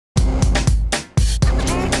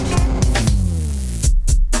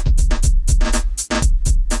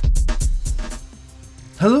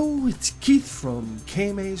it's Keith from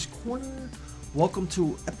KMA's Korner. Welcome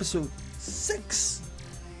to episode 6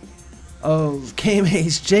 of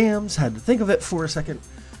KMA's Jams. Had to think of it for a second.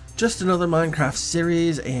 Just another Minecraft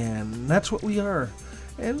series, and that's what we are.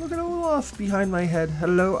 And look at Olaf behind my head.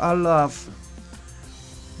 Hello, Olaf.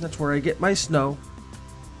 That's where I get my snow.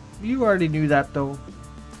 You already knew that, though.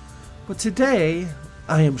 But today,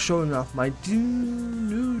 I am showing off my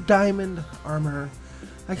new diamond armor.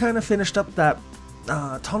 I kind of finished up that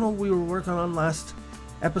tunnel we were working on last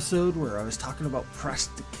episode where I was talking about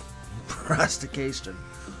procrastination,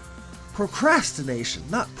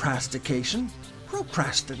 not prastication,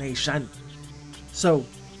 procrastination. So,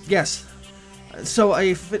 yes. So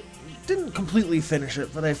I didn't completely finish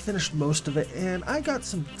it, but I finished most of it, and I got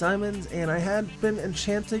some diamonds, and I had been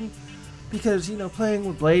enchanting because, you know, playing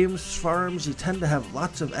with Blames farms, you tend to have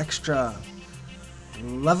lots of extra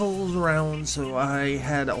levels around, so I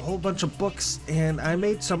had a whole bunch of books, and I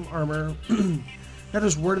made some armor that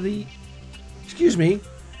is worthy. Excuse me.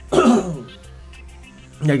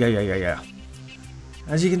 Yeah.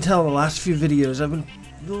 As you can tell in the last few videos, I've been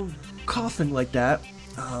a little coughing like that,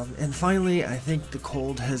 and finally I think the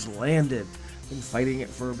cold has landed. Been fighting it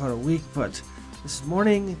for about a week, but this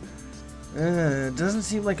morning it doesn't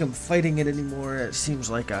seem like I'm fighting it anymore. It seems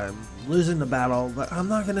like I'm losing the battle, but I'm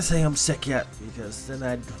not gonna say I'm sick yet, because then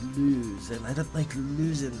I'd lose, and I don't like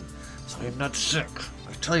losing. So I'm not sick.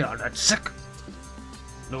 I tell you, I'm not sick.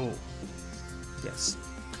 No. Yes.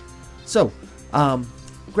 So,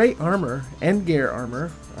 great armor and gear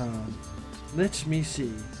armor. Let me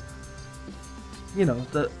see. You know,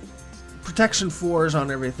 the protection 4s on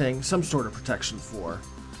everything, some sort of protection 4.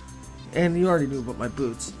 And you already knew about my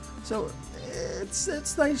boots. So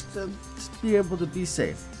it's nice to be able to be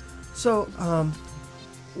safe. So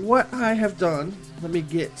what I have done, let me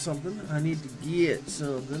get something. I need to get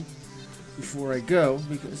something before I go,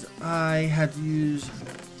 because I had to use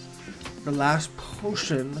the last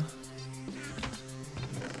potion.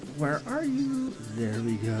 Where are you? There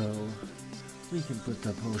we go. We can put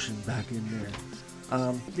the potion back in there.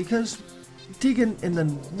 Because digging in the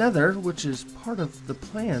nether, which is part of the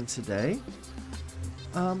plan today,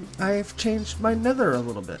 I've changed my nether a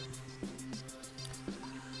little bit.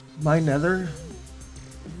 My nether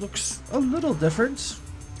looks a little different,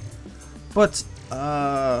 but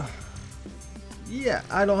yeah,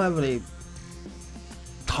 I don't have any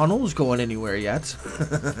tunnels going anywhere yet.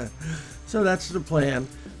 So that's the plan.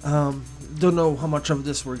 Don't know how much of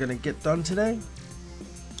this we're gonna get done today,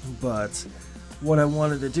 but what I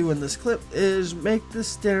wanted to do in this clip is make the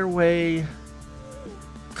stairway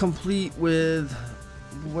complete with,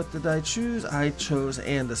 what did I choose? I chose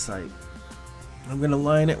andesite. I'm going to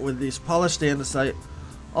line it with these polished andesite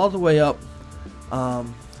all the way up.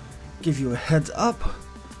 Give you a heads up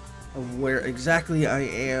of where exactly I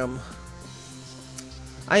am.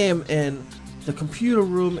 I am in the computer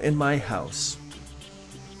room in my house.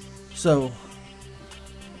 So,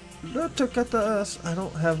 look at us. I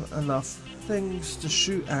don't have enough things to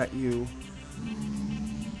shoot at you.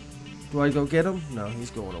 Do I go get him? No, he's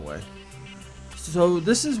going away. So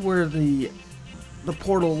this is where the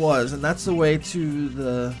portal was, and that's the way to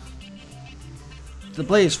the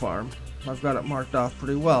Blaze farm. I've got it marked off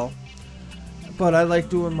pretty well, but I like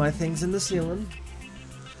doing my things in the ceiling,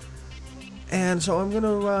 and so I'm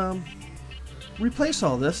gonna replace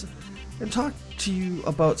all this and talk to you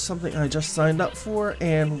about something I just signed up for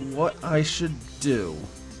and what I should do.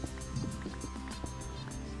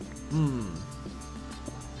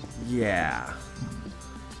 Yeah.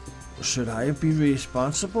 Should I be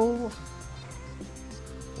responsible?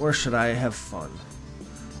 Or should I have fun?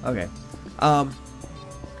 Okay.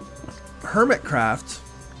 Hermitcraft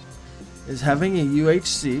is having a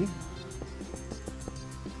UHC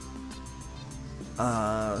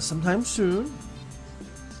sometime soon.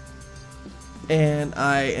 And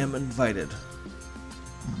I am invited.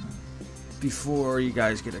 Before you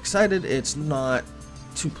guys get excited, it's not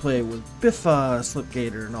to play with Biffa,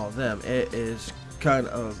 Slipgator, and all them. It is kind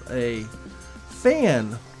of a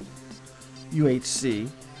fan UHC,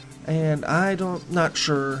 and not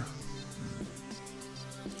sure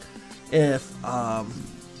if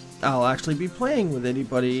I'll actually be playing with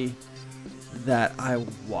anybody that I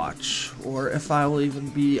watch, or if I will even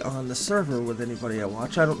be on the server with anybody I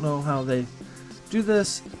watch. I don't know how they do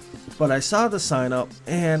this, but I saw the sign up,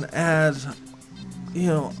 and as you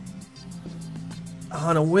know,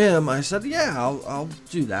 on a whim, I said, yeah, I'll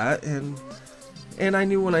do that, and I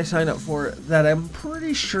knew when I signed up for it that I'm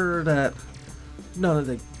pretty sure that none of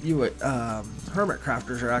the Hermit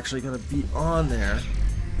Crafters are actually going to be on there.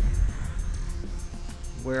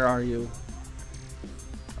 Where are you?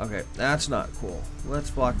 Okay, that's not cool. Let's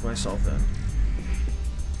block myself in.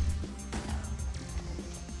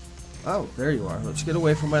 Oh, there you are. Let's get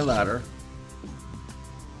away from my ladder.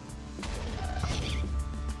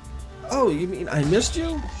 Oh, you mean I missed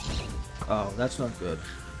you? Oh, that's not good.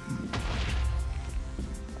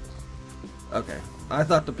 Okay, I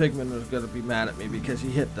thought the pigman was going to be mad at me because he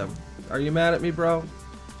hit them. Are you mad at me, bro?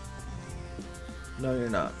 No, you're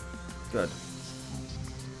not. Good.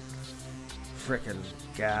 Frickin'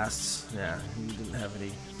 gas. Yeah, you didn't have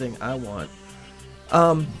anything I want.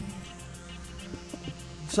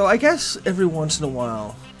 So I guess every once in a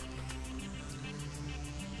while...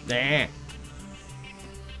 Nah.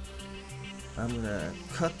 I'm gonna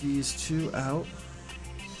cut these two out.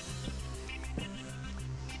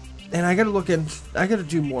 And I gotta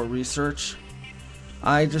do more research.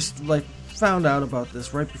 I just like found out about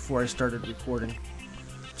this right before I started recording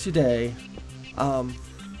today.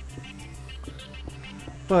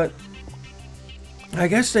 But I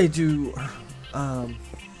guess they do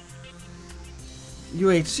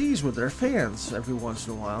UHCs with their fans every once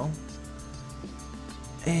in a while.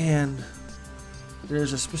 And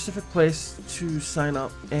there's a specific place to sign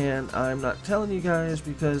up, and I'm not telling you guys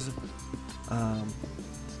because I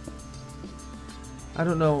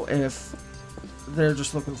don't know if they're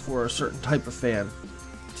just looking for a certain type of fan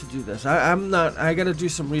to do this. I gotta do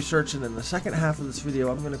some research, and in the second half of this video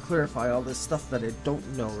I'm gonna clarify all this stuff that I don't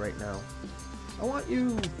know right now. I want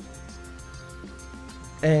you,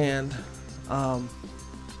 and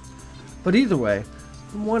but either way,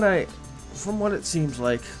 from what it seems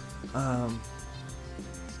like,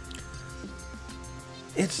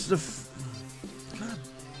 it's the God,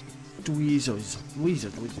 Dweezers.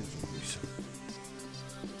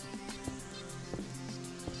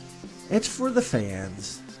 It's for the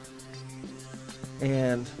fans,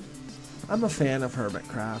 and I'm a fan of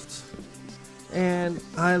Hermitcraft, and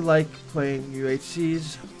I like playing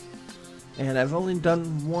UHCs, and I've only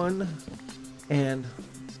done one, and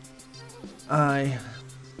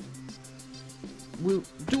we're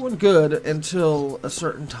doing good until a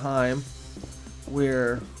certain time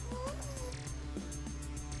where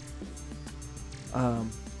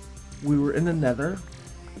we were in the nether,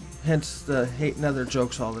 hence the hate nether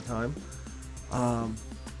jokes all the time,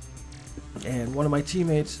 and one of my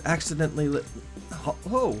teammates accidentally lit...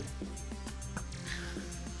 Oh,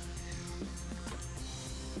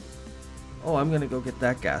 I'm gonna go get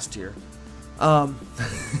that gas tier. One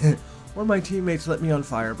of my teammates lit me on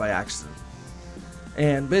fire by accident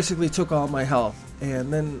and basically took all my health,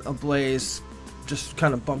 and then a blaze just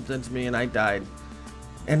kind of bumped into me and I died.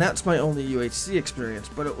 And that's my only UHC experience,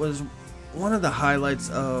 but it was one of the highlights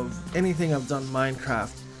of anything I've done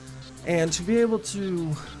Minecraft. And to be able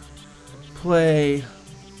to play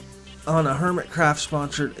on a Hermitcraft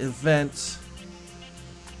sponsored event,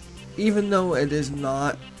 even though it is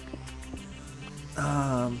not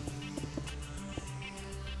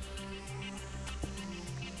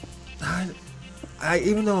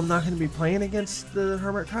even though I'm not going to be playing against the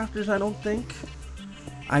Hermitcrafters, I don't think,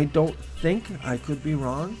 I could be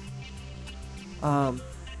wrong,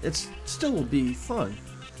 it still will be fun,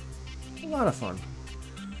 a lot of fun,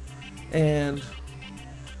 and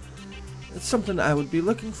it's something I would be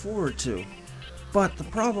looking forward to. But the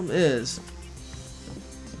problem is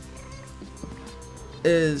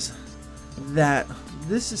that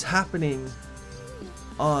this is happening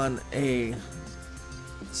on a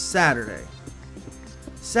Saturday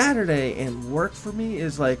and work for me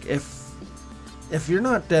is like, if you're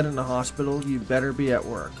not dead in the hospital, you better be at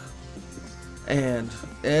work. And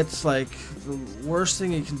it's like the worst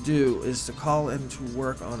thing you can do is to call into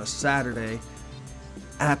work on a Saturday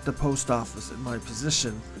at the post office in my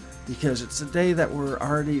position, because it's a day that we're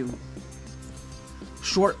already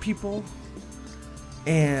short people,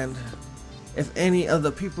 and if any of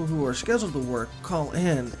the people who are scheduled to work call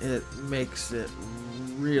in, it makes it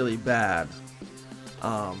really bad.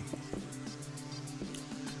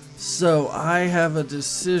 So I have a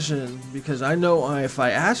decision, because I know if I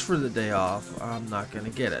ask for the day off, I'm not going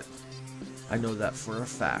to get it. I know that for a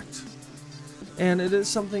fact. And it is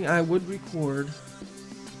something I would record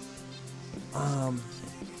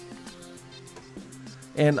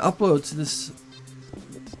and upload to this,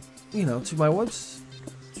 to my website,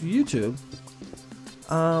 to YouTube.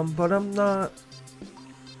 But I'm not...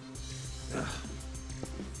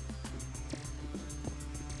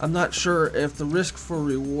 I'm not sure if the risk for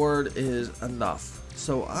reward is enough.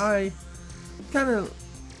 So I kind of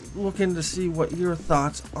looking to see what your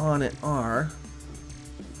thoughts on it are.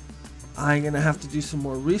 I'm going to have to do some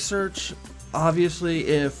more research. Obviously,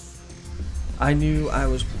 if I knew I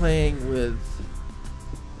was playing with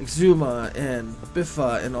Exuma and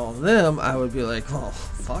Biffa and all of them, I would be like, well,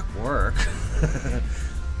 fuck work.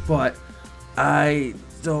 But I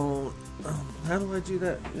don't. How do I do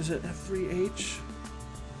that? Is it F3H?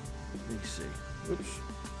 Let me see. Oops.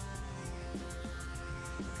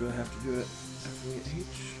 Do I have to do it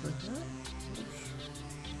F3H like that? Oops.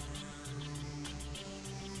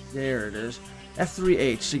 There it is.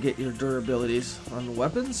 F3H to get your durabilities on the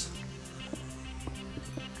weapons.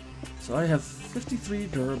 So I have 53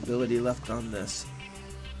 durability left on this.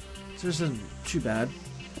 So this isn't too bad.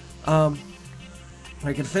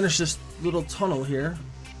 I can finish this little tunnel here.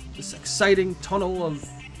 This exciting tunnel of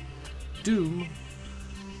doom.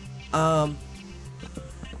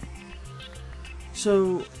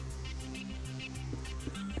 So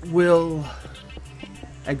will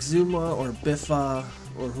Exuma or Biffa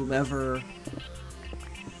or whomever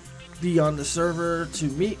be on the server to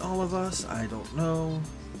meet all of us? I don't know.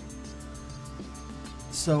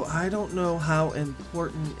 So I don't know how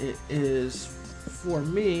important it is for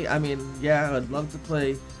me. I mean, yeah, I'd love to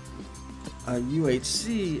play a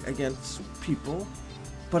UHC against people,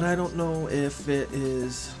 but I don't know if it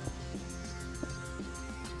is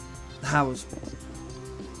how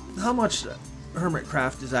much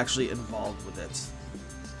Hermitcraft is actually involved with it.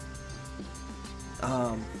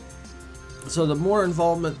 So the more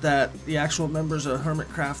involvement that the actual members of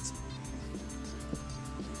Hermitcraft,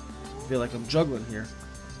 I feel like I'm juggling here,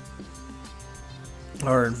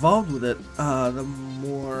 are involved with it, the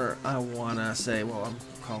more I want to say, well, I'm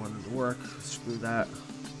calling it work, screw that,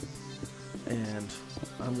 and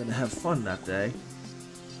I'm going to have fun that day.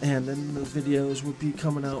 And then the videos would be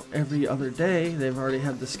coming out every other day. They've already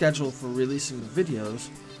had the schedule for releasing the videos,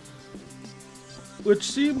 which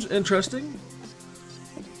seems interesting.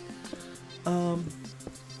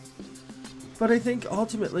 But I think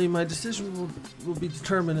ultimately my decision will be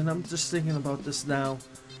determined, and I'm just thinking about this now,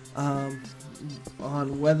 on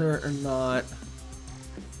whether or not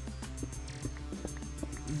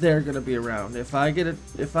they're gonna be around. If I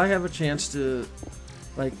have a chance to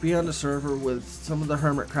like be on the server with some of the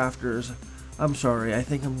Hermitcrafters, I'm sorry, I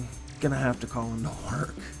think I'm gonna have to call in to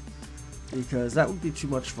work, because that would be too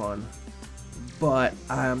much fun. But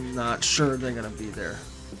I'm not sure they're gonna be there.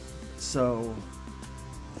 So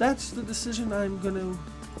that's the decision I'm gonna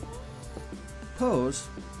pose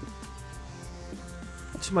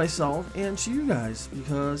to myself and to you guys,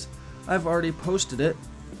 because I've already posted it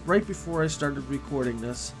right before I started recording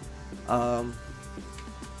this. A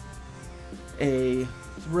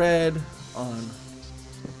thread on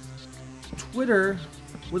Twitter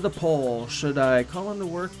with a poll: should I call into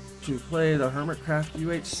work to play the Hermitcraft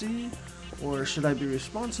UHC, or should I be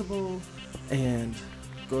responsible and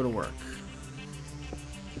go to work?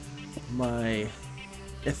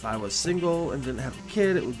 If I was single and didn't have a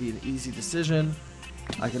kid, it would be an easy decision.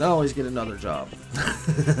 I can always get another job.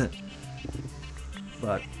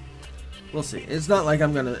 But we'll see. It's not like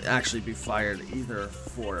I'm gonna actually be fired either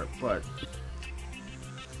for it, but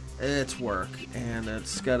it's work, and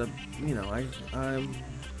it's gotta, you know, I'm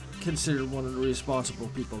considered one of the responsible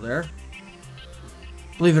people there.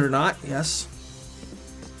 Believe it or not, yes.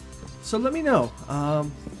 So let me know.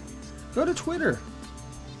 Go to Twitter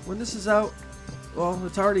when this is out. Well,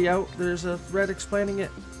 it's already out. There's a thread explaining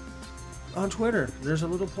it on Twitter. There's a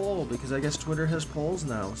little poll, because I guess Twitter has polls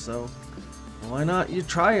now, so why not you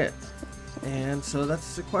try it? And so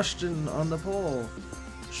that's the question on the poll: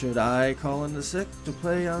 should I call in the sick to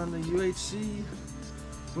play on the UHC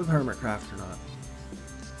with Hermitcraft or not?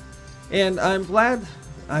 And I'm glad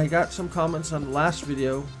I got some comments on the last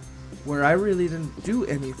video where I really didn't do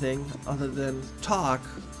anything other than talk,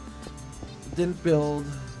 didn't build,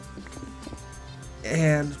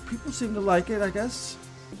 and people seem to like it, I guess.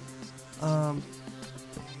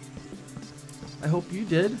 I hope you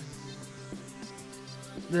did.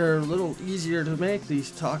 They're a little easier to make,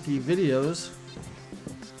 these talky videos.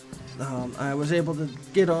 I was able to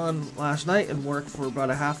get on last night and work for about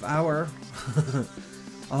a half hour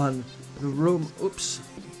on the room,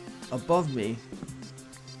 above me.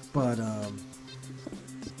 But,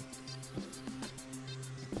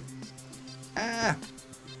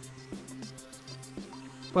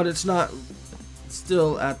 but it's not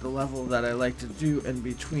still at the level that I like to do in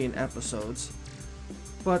between episodes.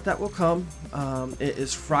 But that will come. It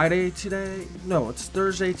is Friday today. No, it's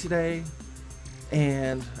Thursday today.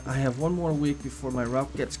 And I have one more week before my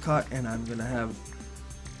route gets cut, and I'm going to have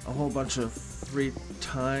a whole bunch of free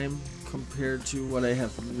time compared to what I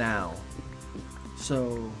have now.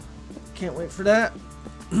 So, can't wait for that.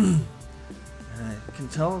 And I can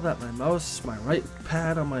tell that my right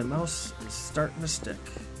pad on my mouse is starting to stick.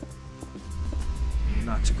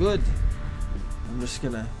 Not good. I'm just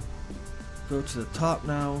gonna go to the top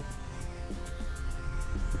now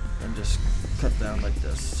and just cut down like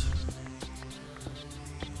this.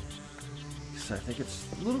 Because I think it's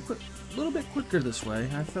a little bit quicker this way.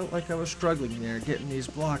 I felt like I was struggling there getting these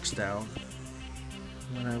blocks down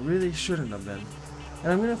when I really shouldn't have been.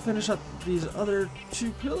 And I'm gonna finish up these other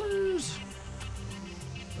 2 pillars.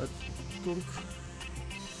 Let's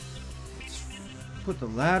put the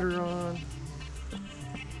ladder on.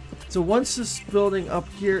 So once this building up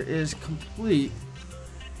here is complete,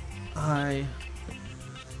 I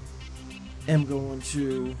am going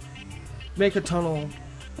to make a tunnel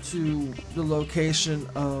to the location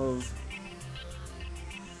of...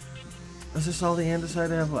 Is this all the andesite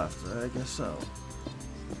I have left? I guess so.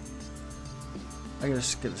 I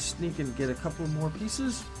just gotta sneak and get a couple more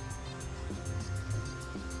pieces.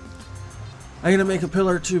 I'm gonna make a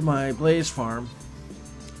pillar to my blaze farm,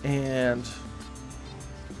 and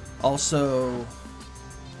also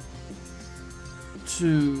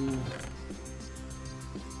to...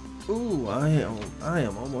 Ooh, I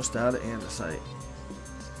am almost out of andesite.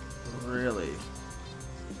 Really.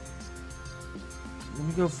 Let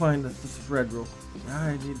me go find the thread real quick.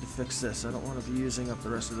 I need to fix this. I don't want to be using up the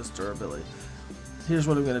rest of this durability. Here's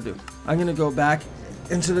what I'm going to do. I'm going to go back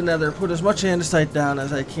into the nether, put as much andesite down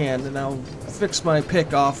as I can, and I'll fix my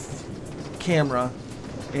pick off camera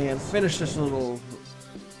and finish this little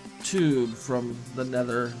tube from the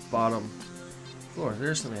nether bottom floor.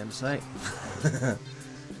 There's some andesite.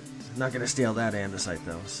 Not going to steal that andesite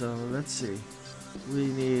though. So let's see. We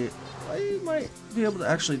need... I might be able to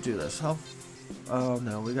actually do this. How... Oh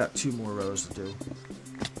no, we got 2 more rows to do.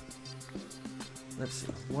 Let's see.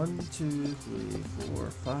 1, 2, 3, 4,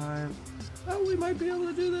 5. Oh, we might be able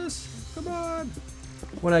to do this. Come on.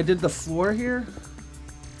 When I did the floor here,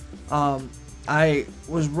 I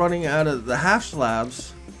was running out of the half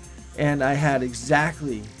slabs, and I had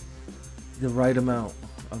exactly the right amount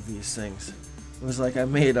of these things. It was like I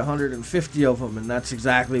made 150 of them, and that's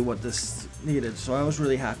exactly what this needed. So I was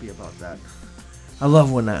really happy about that. I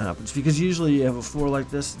love when that happens, because usually you have a floor like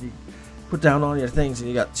this, and you put down all your things, and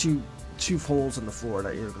you got two holes in the floor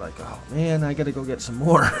that you're like, oh man, I gotta go get some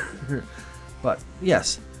more. But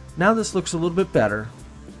yes, now this looks a little bit better,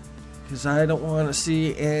 because I don't want to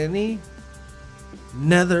see any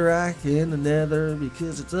netherrack in the nether,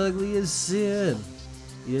 because it's ugly as sin.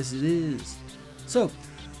 Yes, it is. So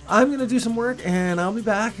I'm gonna do some work, and I'll be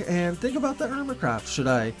back and think about the Hermitcraft.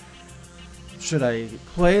 Should I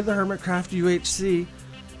play the Hermitcraft UHC,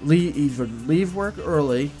 either leave work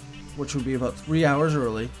early, which would be about 3 hours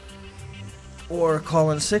early, or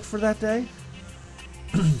call in sick for that day?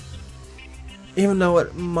 Even though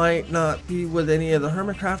it might not be with any of the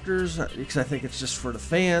Hermitcrafters, because I think it's just for the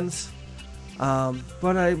fans.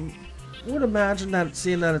 But I would imagine that,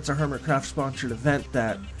 seeing that it's a Hermitcraft sponsored event,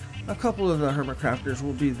 that a couple of the Hermitcrafters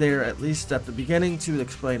will be there at least at the beginning to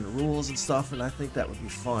explain the rules and stuff, and I think that would be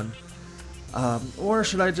fun. Or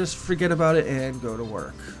should I just forget about it and go to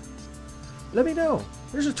work? Let me know.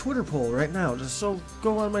 There's a Twitter poll right now. Just so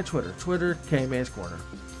go on my Twitter. Twitter, KMA's Korner.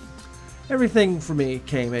 Everything for me,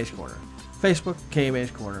 KMA's Korner. Facebook,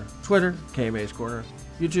 KMA's Korner. Twitter, KMA's Korner.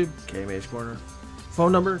 YouTube, KMA's Korner.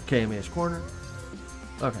 Phone number, KMA's Korner.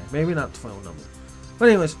 Okay, maybe not the phone number. But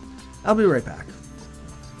anyways, I'll be right back.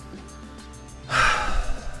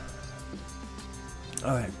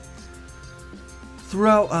 Alright.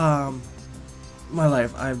 Throughout my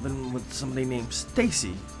life, I've been with somebody named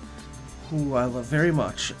Stacy, who I love very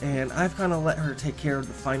much, and I've kind of let her take care of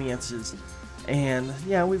the finances. And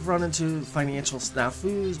yeah, we've run into financial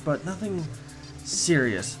snafus, but nothing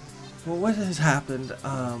serious. Well, what has happened,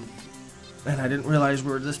 and I didn't realize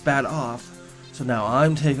we were this bad off, so now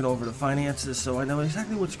I'm taking over the finances, so I know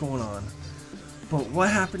exactly what's going on. But what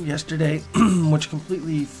happened yesterday, which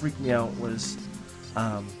completely freaked me out, was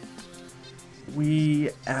we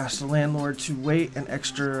asked the landlord to wait an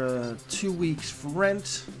extra 2 weeks for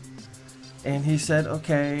rent, and he said,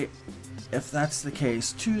 okay, if that's the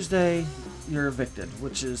case, Tuesday you're evicted,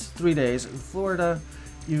 which is 3 days. In Florida,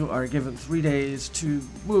 you are given 3 days to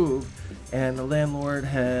move, and the landlord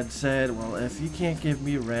had said, well, if you can't give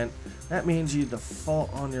me rent, that means you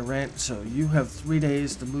default on your rent, so you have 3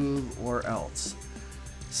 days to move or else.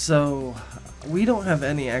 So we don't have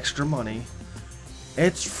any extra money.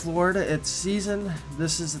 It's Florida, it's season.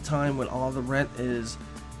 This is the time when all the rent is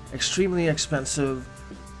extremely expensive.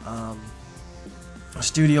 A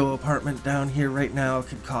studio apartment down here right now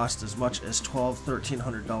could cost as much as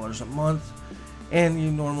 $1,200–1,300 a month, and you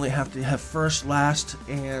normally have to have first, last,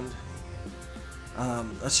 and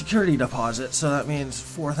a security deposit, so that means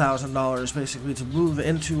 $4,000 basically to move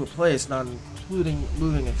into a place, not including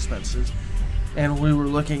moving expenses. and we were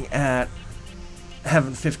looking at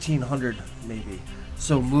having 1,500 maybe.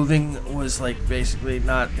 So moving was like basically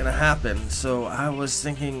not gonna happen. So I was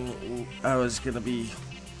thinking I was gonna be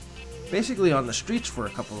basically on the streets for a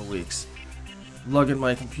couple of weeks, lugging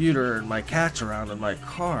my computer and my cats around in my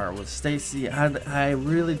car with Stacy. I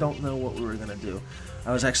really don't know what we were gonna do.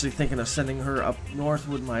 I was actually thinking of sending her up north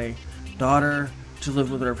with my daughter to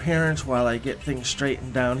live with her parents while I get things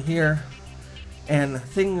straightened down here. And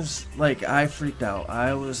things like, I freaked out.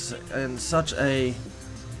 I was in such a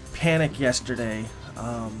panic yesterday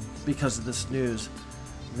because of this news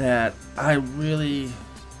that I really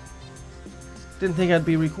didn't think I'd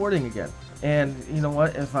be recording again. And you know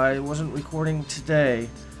what? If I wasn't recording today,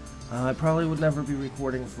 I probably would never be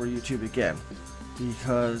recording for YouTube again,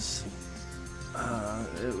 because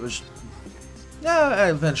it was, yeah,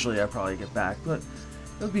 eventually I'll probably get back, but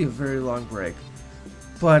it would be a very long break.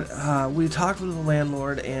 But we talked with the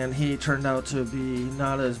landlord, and he turned out to be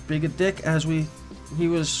not as big a dick as he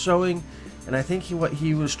was showing. And I think what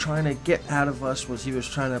he was trying to get out of us was he was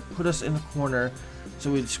trying to put us in a corner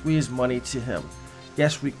so we'd squeeze money to him.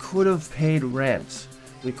 Yes, we could have paid rent.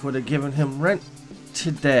 We could have given him rent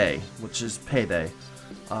today, which is payday.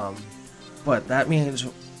 But that means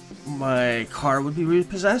my car would be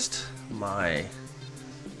repossessed, my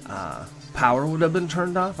power would have been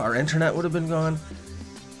turned off, our internet would have been gone,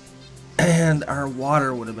 and our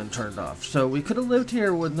water would have been turned off. So we could have lived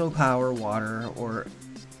here with no power, water, or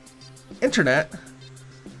internet,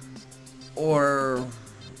 or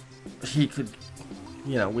he could,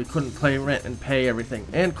 you know, we couldn't pay rent and pay everything,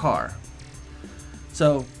 and car.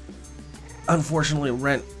 So unfortunately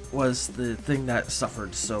rent was the thing that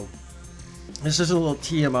suffered. So this is a little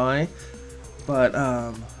TMI, but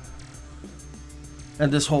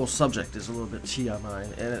and this whole subject is a little bit TMI,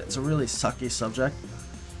 and it's a really sucky subject.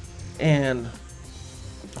 And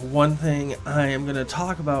one thing I am going to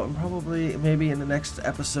talk about, and probably maybe in the next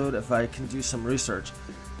episode if I can do some research,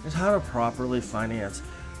 is how to properly finance.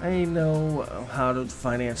 I know how to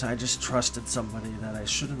finance. I just trusted somebody that I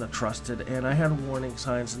shouldn't have trusted, and I had warning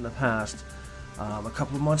signs in the past. A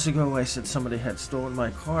couple of months ago I said somebody had stolen my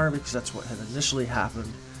car, because that's what had initially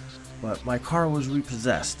happened, but my car was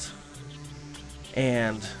repossessed,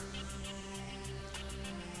 and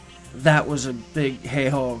that was a big, hey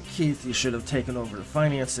ho, Keith, you should have taken over the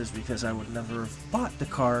finances, because I would never have bought the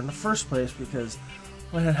car in the first place. Because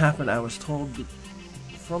what had happened, I was told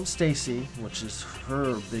from Stacy, which is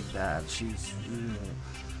her big bad, she's in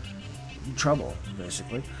trouble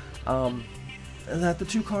basically, that the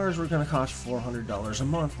two cars were going to cost $400 a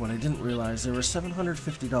month, when I didn't realize they were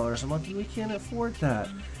 $750 a month, and we can't afford that.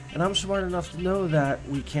 And I'm smart enough to know that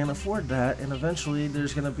we can't afford that, and eventually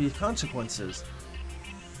there's going to be consequences.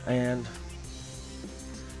 And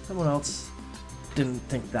someone else didn't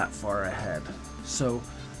think that far ahead. So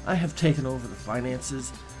I have taken over the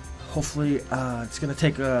finances. Hopefully it's going to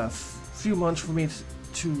take a few months for me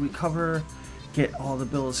to recover, get all the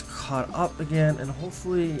bills caught up again, and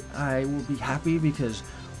hopefully I will be happy, because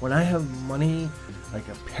when I have money like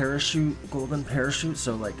a parachute, golden parachute,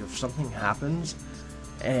 so like if something happens,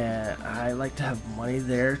 and I like to have money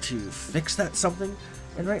there to fix that something.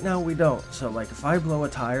 And right now we don't. So like if I blow a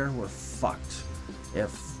tire, we're fucked.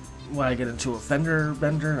 When I get into a fender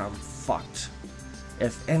bender, I'm fucked.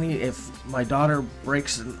 If my daughter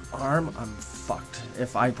breaks an arm, I'm fucked.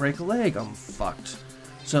 If I break a leg, I'm fucked.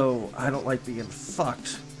 So I don't like being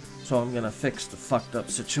fucked, so I'm gonna fix the fucked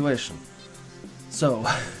up situation. So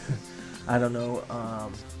I don't know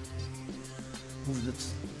the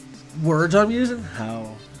words I'm using,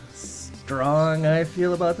 how strong I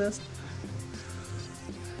feel about this.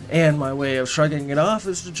 And my way of shrugging it off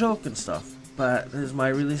is to joke and stuff. But this is my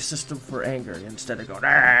release system for anger. Instead of going,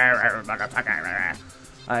 I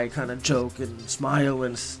kind of joke and smile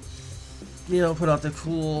and, you know, put out the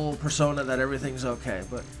cool persona that everything's okay.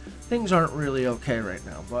 But things aren't really okay right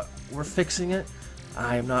now. But we're fixing it.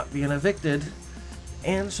 I'm not being evicted.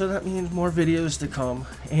 And so that means more videos to come.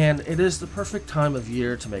 And it is the perfect time of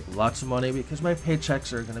year to make lots of money, because my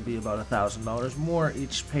paychecks are going to be about $1,000 more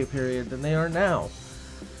each pay period than they are now.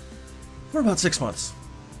 For about 6 months.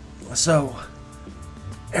 So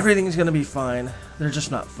everything's gonna be fine. They're just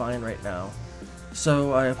not fine right now.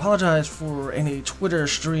 So I apologize for any Twitter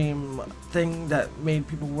stream thing that made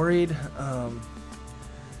people worried.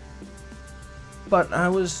 But I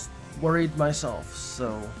was worried myself,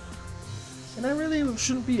 so, and I really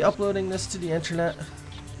shouldn't be uploading this to the internet,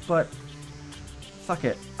 but fuck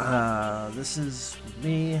it. This is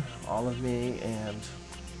me, all of me, and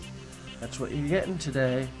that's what you're getting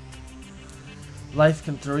today. Life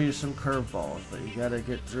can throw you some curveballs, but you gotta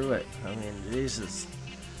get through it. I mean, Jesus.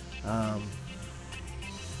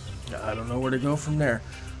 I don't know where to go from there.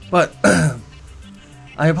 But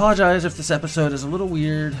I apologize if this episode is a little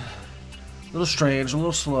weird, a little strange, a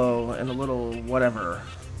little slow, and a little whatever.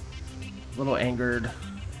 A little angered.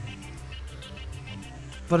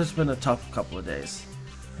 But it's been a tough couple of days.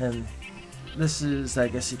 And this is, I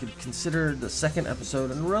guess you could consider, the second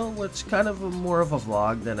episode in a row, which kind of more of a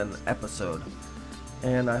vlog than an episode.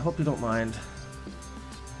 And I hope you don't mind.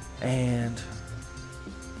 And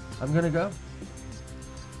I'm gonna go.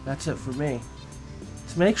 That's it for me.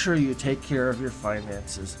 So make sure you take care of your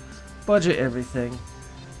finances. Budget everything.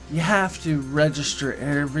 You have to register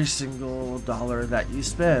every single dollar that you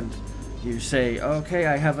spend. You say, okay,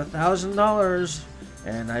 I have $1,000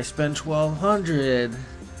 and I spend $1,200.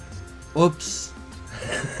 Oops.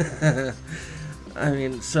 I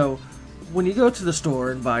mean, so when you go to the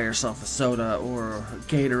store and buy yourself a soda or a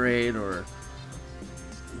Gatorade or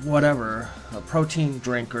whatever, a protein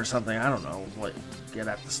drink or something, I don't know what you get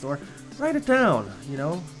at the store, write it down, you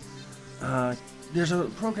know. There's a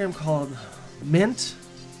program called mint.org.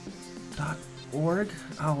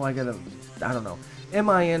 Oh, I don't know.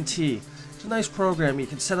 MINT. It's a nice program. You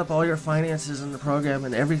can set up all your finances in the program,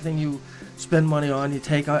 and everything you spend money on, you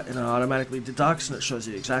take out, and it automatically deducts, and it shows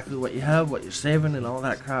you exactly what you have, what you're saving, and all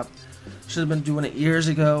that crap. Should have been doing it years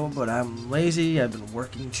ago, but I'm lazy. I've been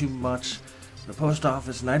working too much at the post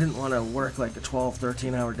office, and I didn't want to work like a 12,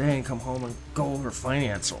 13-hour day and come home and go over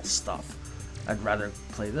financial stuff. I'd rather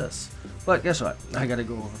play this. But guess what? I got to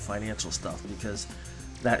go over financial stuff because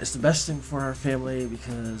that is the best thing for our family,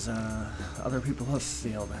 because other people have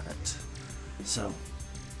failed at it. So,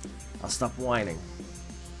 I'll stop whining.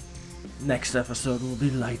 Next episode will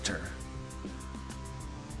be lighter.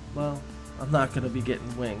 Well, I'm not going to be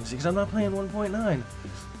getting wings because I'm not playing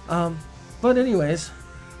 1.9. But anyways,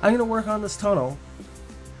 I'm going to work on this tunnel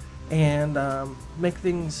and make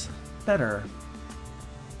things better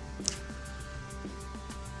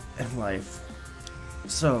in life.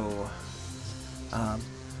 So, I'll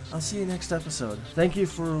see you next episode. Thank you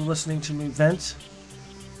for listening to me vent.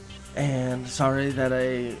 And sorry that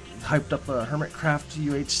I hyped up a Hermitcraft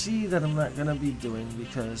UHC that I'm not going to be doing,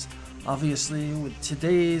 because obviously with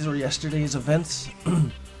today's or yesterday's events,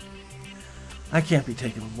 I can't be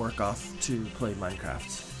taking work off to play Minecraft.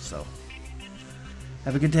 So,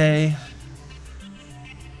 have a good day.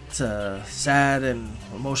 It's a sad and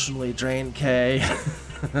emotionally drained K.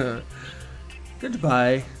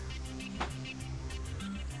 Goodbye.